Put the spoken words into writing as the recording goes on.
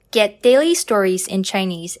Get daily stories in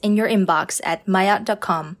Chinese in your inbox at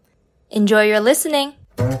maayot.com. Enjoy your listening!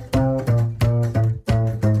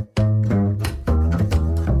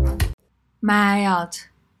 maayot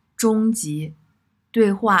终极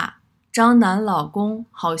对话，张楠老公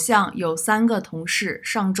好像有3个同事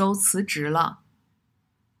上周辞职了。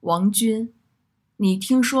王军，你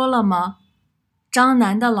听说了吗？张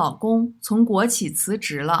楠的老公从国企辞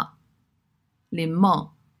职了。林梦，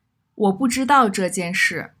我不知道这件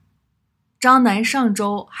事。张楠上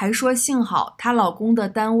周还说幸好她老公的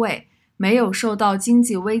单位没有受到经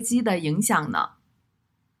济危机的影响呢。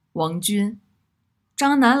王军，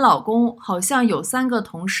张楠老公好像有3个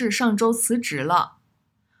同事上周辞职了，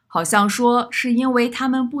好像说是因为他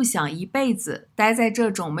们不想一辈子待在这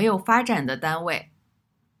种没有发展的单位。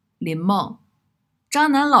林梦，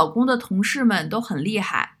张楠老公的同事们都很厉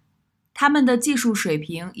害，他们的技术水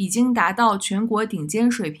平已经达到全国顶尖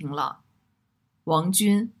水平了。王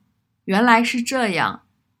军，原来是这样，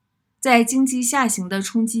在经济下行的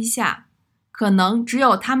冲击下，可能只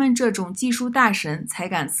有他们这种技术大神才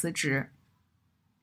敢辞职。